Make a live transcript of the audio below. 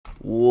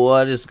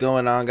What is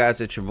going on,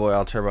 guys? It's your boy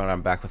All Turbo, and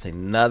I'm back with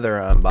another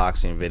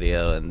unboxing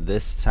video. And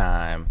this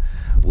time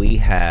we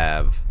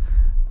have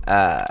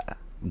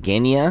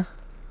Genya.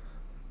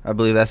 I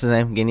believe that's his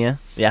name, Genya.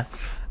 Yeah.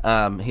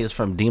 He is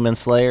from Demon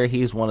Slayer.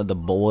 He's one of the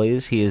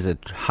boys. He is a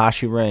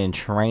Hashira in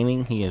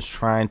training. He is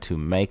trying to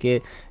make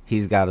it.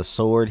 He's got a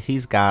sword.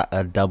 He's got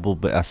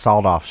a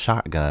sawed-off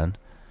shotgun,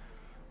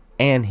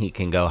 and he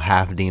can go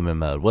half demon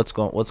mode. What's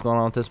going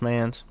on with this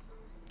man's?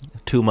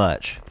 Too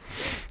much.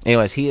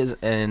 Anyways, he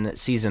is in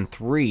season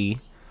 3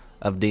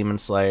 of Demon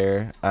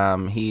Slayer.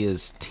 He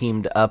is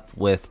teamed up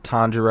with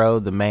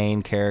Tanjiro, the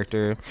main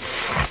character,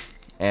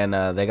 and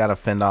they got to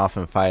fend off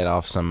and fight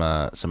off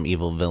some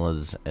evil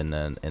villains in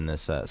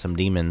this some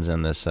demons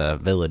in this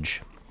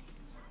village,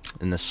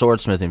 in the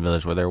swordsmithing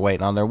village, where they're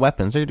waiting on their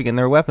weapons. They're getting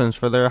their weapons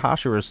for their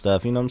Hashira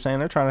stuff. You know what I'm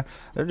saying?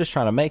 They're just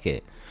trying to make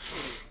it.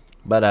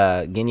 But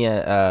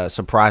Genya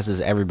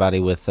surprises everybody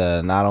with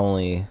not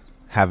only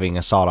having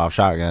a sawed-off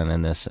shotgun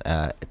in this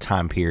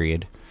time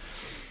period,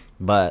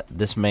 but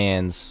this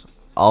man's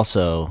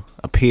also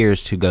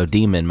appears to go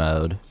demon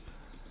mode.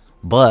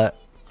 But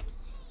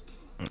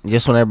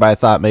just when everybody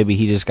thought maybe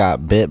he just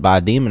got bit by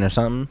a demon or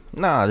something,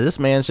 nah, this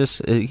man's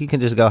just, he can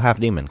just go half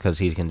demon, because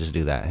he can just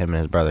do that, him and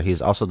his brother.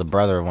 He's also the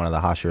brother of one of the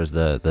Hashiras,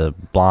 the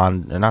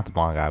blonde, or not the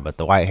blonde guy, but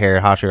the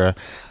white-haired Hashira.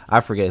 I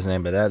forget his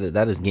name, but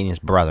that is Genya's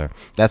brother.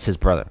 That's his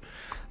brother.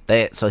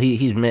 So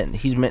he's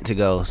meant to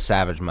go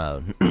savage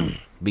mode.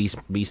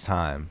 Beast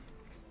time.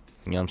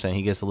 You know what I'm saying?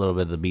 He gets a little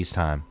bit of the beast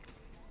time.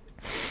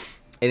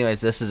 Anyways,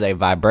 this is a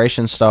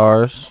Vibration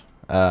Stars.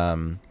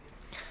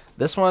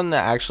 This one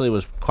actually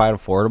was quite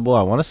affordable.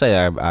 I want to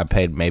say I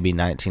paid maybe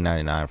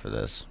 $19.99 for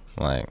this.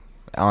 Like,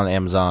 on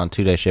Amazon,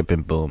 2-day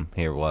shipping, boom,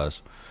 here it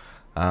was.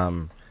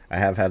 I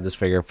have had this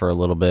figure for a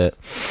little bit.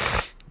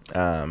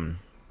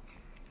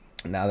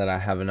 Now that I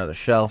have another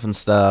shelf and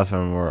stuff,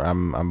 and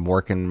I'm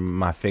working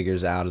my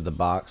figures out of the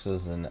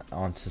boxes and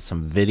onto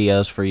some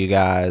videos for you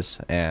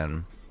guys,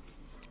 and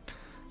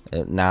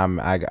now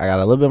I got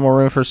a little bit more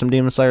room for some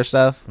Demon Slayer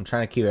stuff. I'm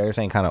trying to keep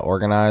everything kind of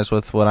organized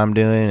with what I'm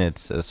doing.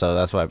 So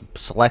that's why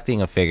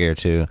selecting a figure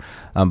to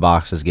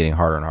unbox is getting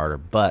harder and harder.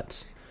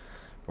 But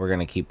we're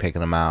gonna keep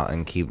picking them out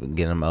and keep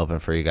getting them open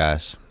for you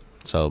guys,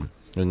 so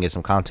we can get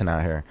some content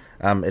out here.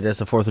 It is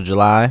the 4th of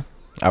July.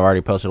 I've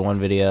already posted one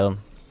video.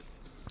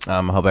 I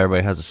hope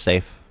everybody has a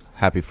safe,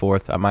 happy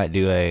 4th. I might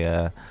do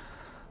a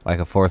like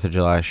a 4th of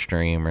July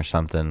stream or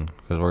something,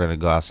 because we're gonna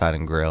go outside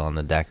and grill on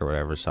the deck or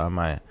whatever. So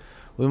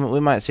we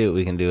might see what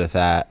we can do with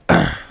that.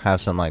 Have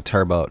some like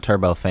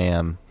turbo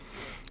fam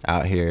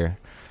out here.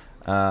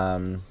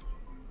 But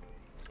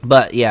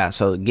yeah,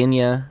 so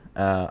Genya,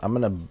 I'm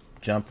gonna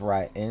jump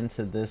right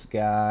into this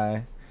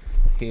guy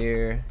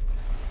here.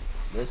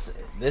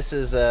 This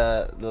is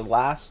the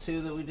last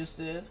two that we just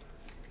did.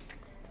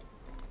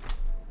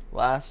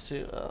 Last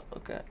two,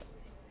 okay.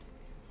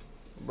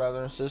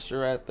 Brother and sister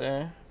right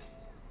there.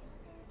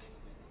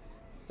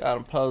 Got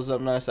them posed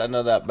up nice. I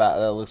know that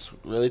looks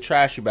really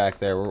trashy back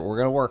there. We're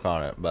gonna work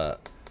on it,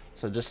 but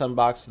so just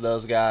unboxed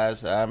those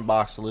guys. I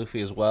unboxed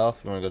Luffy as well.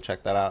 If you want to go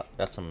check that out,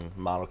 got some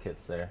model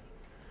kits there.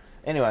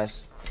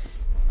 Anyways,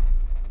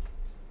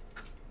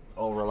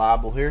 old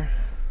reliable here.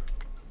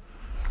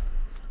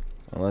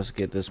 Well, let's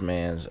get this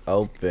man's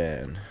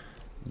open.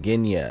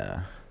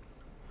 Genya.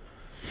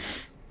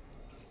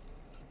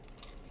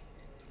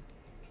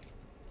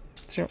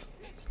 Sure.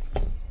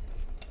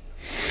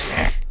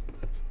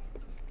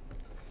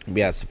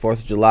 Yeah, it's the 4th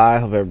of July.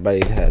 Hope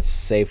everybody has a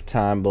safe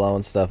time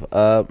blowing stuff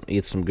up.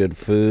 Eat some good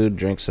food.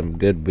 Drink some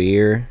good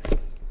beer.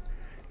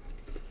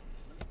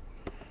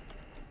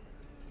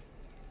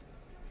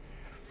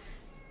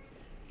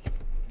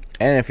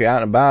 And if you're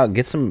out and about,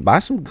 buy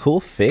some cool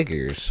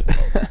figures.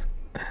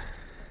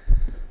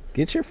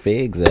 Get your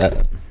figs up.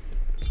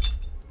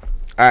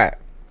 Alright.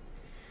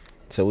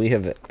 So we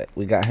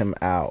got him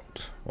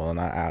out. Well,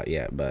 not out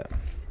yet, but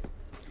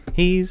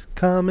he's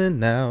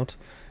coming out.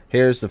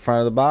 Here's the front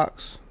of the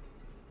box.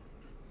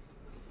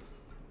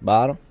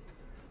 Bottom.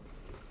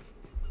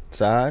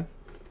 Side.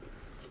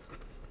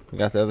 We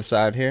got the other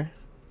side here.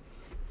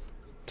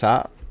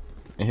 Top.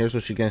 And here's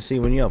what you're going to see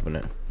when you open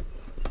it.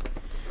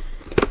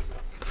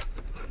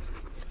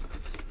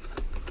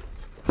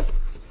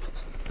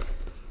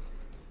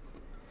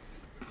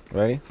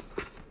 Ready?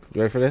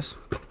 You ready for this?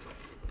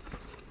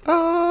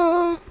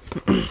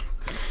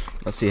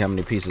 Let's see how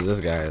many pieces this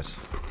guy is.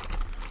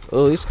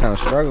 Oh, he's kind of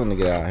struggling to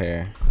get out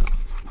here.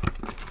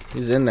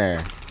 He's in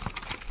there.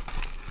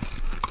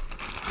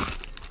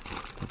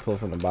 Pull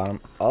from the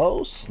bottom.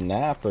 Oh,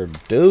 snapper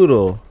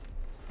doodle.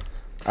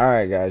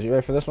 Alright, guys. You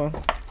ready for this one?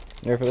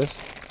 You ready for this?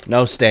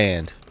 No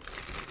stand.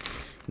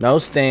 No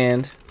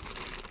stand.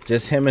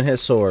 Just him and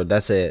his sword.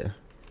 That's it.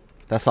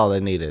 That's all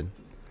they needed.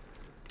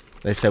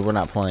 They said, we're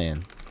not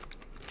playing.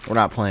 We're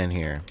not playing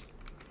here.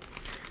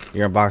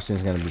 Your unboxing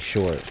is going to be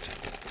short,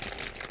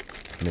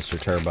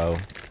 Mr. Turbo.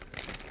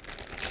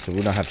 So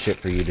we don't have shit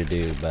for you to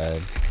do,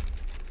 bud.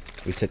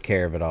 We took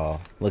care of it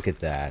all. Look at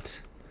that.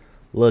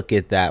 Look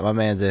at that. My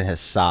man's in his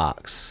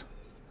socks.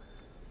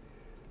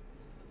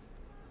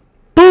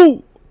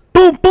 Boo! Boo!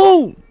 boom,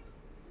 boom.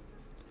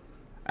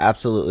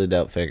 Absolutely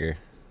dope figure.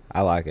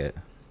 I like it.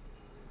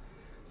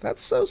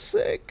 That's so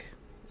sick.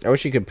 I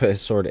wish you could put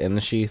his sword in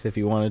the sheath if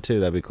you wanted to.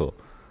 That'd be cool.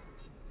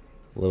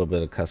 A little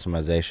bit of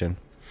customization.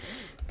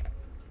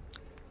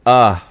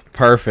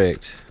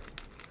 Perfect.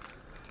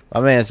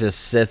 My man just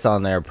sits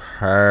on there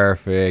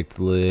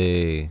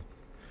perfectly.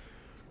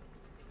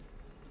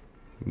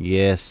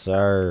 Yes,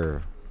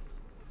 sir.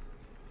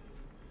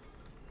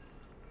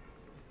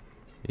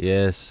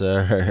 Yes,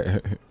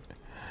 sir.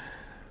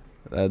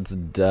 That's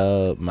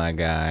dope, my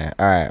guy.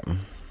 Alright.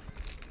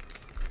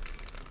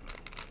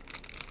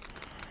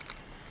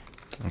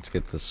 Let's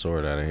get the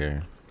sword out of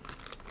here.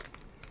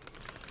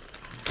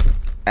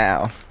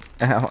 Ow.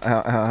 Ow, ow, ow,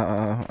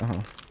 ow, ow.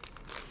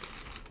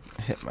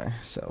 I hit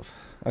myself.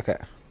 Okay.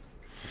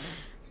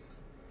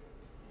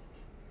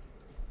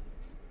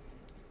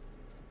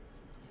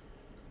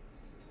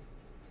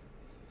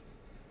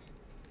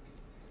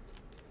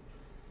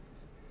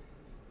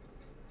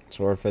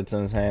 Sword fits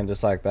in his hand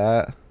just like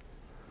that.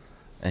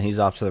 And he's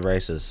off to the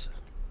races.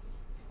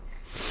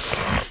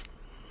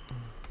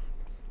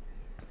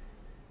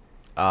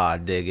 Ah,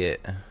 dig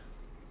it.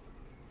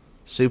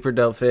 Super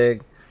dope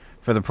fig.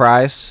 For the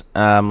price,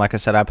 like I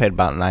said, I paid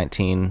about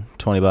 19,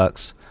 20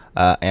 bucks.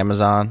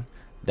 Amazon,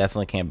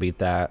 definitely can't beat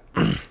that.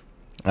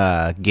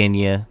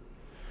 Genya,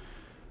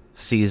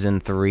 Season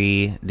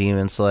 3,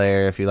 Demon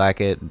Slayer, if you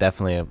like it,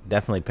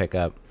 definitely pick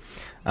up.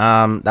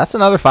 That's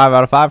another 5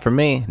 out of 5 for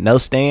me. No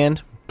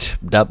stand,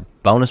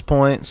 bonus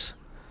points,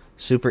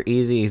 super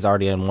easy. He's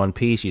already in one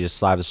piece. You just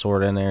slide a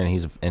sword in there,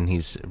 and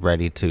he's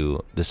ready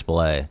to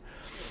display.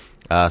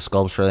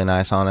 Sculpt's really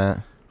nice on it,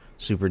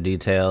 super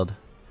detailed.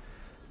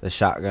 The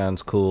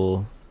shotgun's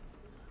cool.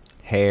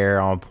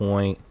 Hair on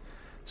point.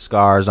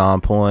 Scars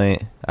on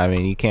point. I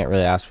mean, you can't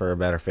really ask for a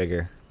better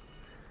figure.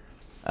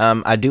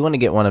 I do want to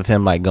get one of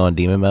him like going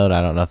demon mode.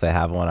 I don't know if they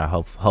have one.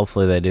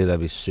 Hopefully they do.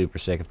 That'd be super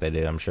sick if they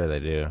do. I'm sure they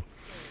do.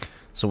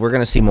 So we're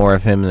gonna see more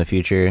of him in the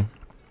future,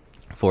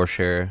 for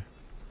sure.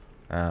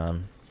 But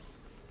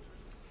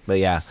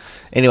yeah.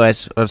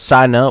 Anyways, a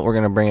side note, we're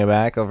gonna bring it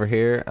back over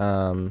here.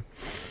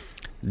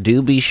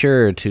 Do be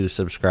sure to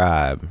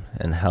subscribe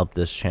and help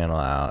this channel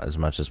out as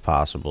much as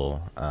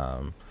possible.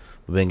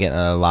 We've been getting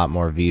a lot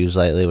more views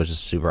lately, which is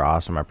super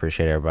awesome. I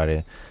appreciate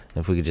everybody.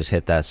 If we could just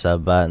hit that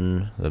sub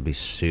button, that'd be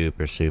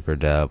super, super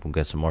dope. We'll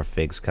get some more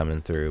figs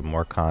coming through,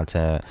 more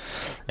content,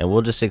 and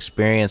we'll just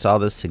experience all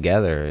this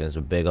together as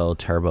a big old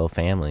turbo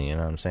family. You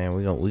know what I'm saying?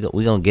 We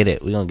gonna get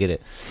it. We gonna get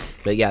it.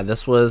 But yeah,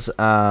 this was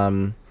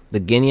the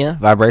Genya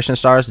Vibration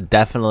Stars.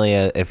 Definitely,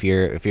 if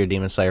you're a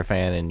Demon Slayer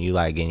fan and you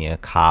like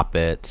Genya, cop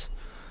it.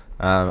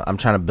 I'm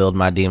trying to build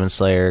my Demon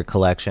Slayer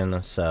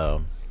collection,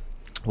 so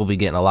we'll be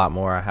getting a lot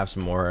more. I have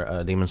some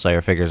more Demon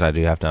Slayer figures I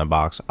do have to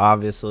unbox,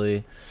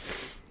 obviously.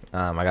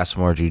 I got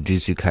some more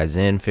Jujutsu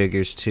Kaisen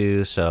figures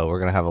too, so we're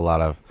gonna have a lot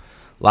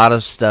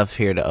of stuff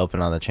here to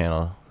open on the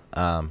channel.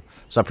 So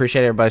I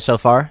appreciate everybody so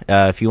far.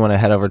 If you want to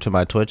head over to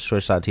my Twitch,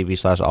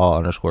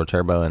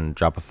 twitch.tv/all_turbo, and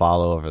drop a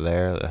follow over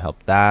there to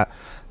help that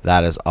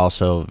is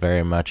also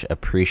very much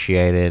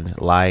appreciated.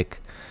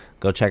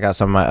 Go check out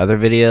some of my other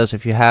videos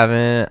if you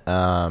haven't.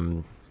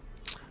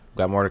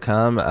 Got more to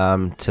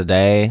come.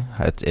 Today,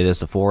 it is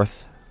the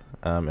 4th.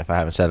 If I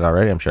haven't said it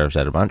already, I'm sure I've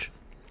said it a bunch.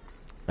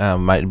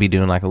 Might be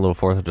doing like a little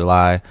 4th of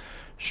July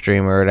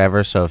stream or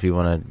whatever. So if you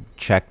want to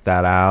check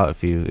that out,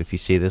 if you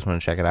see this, want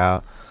to check it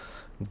out,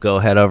 go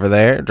head over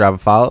there, drop a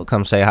follow,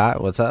 come say hi,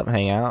 what's up,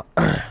 hang out.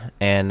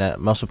 And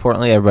most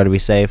importantly, everybody be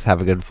safe,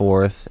 have a good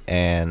 4th,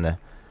 and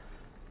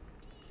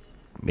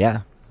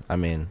yeah, I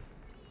mean,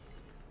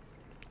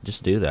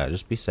 just do that.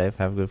 Just be safe.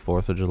 Have a good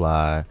 4th of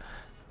July.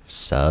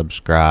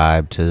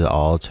 Subscribe to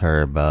All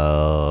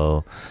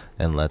Turbo.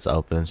 And let's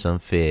open some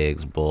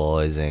figs,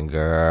 boys and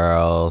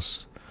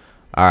girls.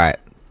 Alright.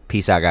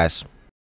 Peace out, guys.